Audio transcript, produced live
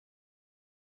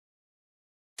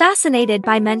Fascinated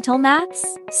by MentalMaths?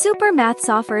 Supermaths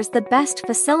offers the best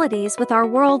facilities with our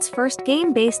world's first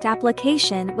game-based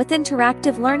application with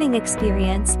interactive learning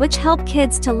experience which help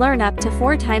kids to learn up to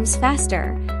 4 times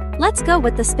faster. Let's go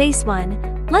with the space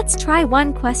one. Let's try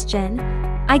one question.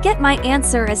 I get my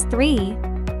answer as 3.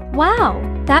 Wow,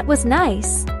 that was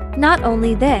nice. Not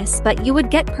only this, but you would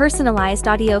get personalized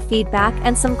audio feedback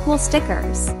and some cool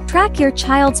stickers. Track your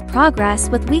child's progress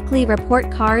with weekly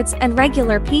report cards and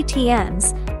regular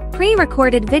PTMs.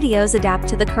 Pre-recorded videos adapt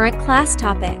to the current class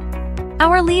topic.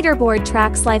 Our leaderboard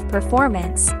tracks live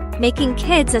performance, making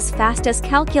kids as fast as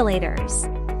calculators.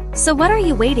 So what are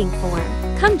you waiting for?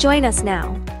 Come join us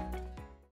now.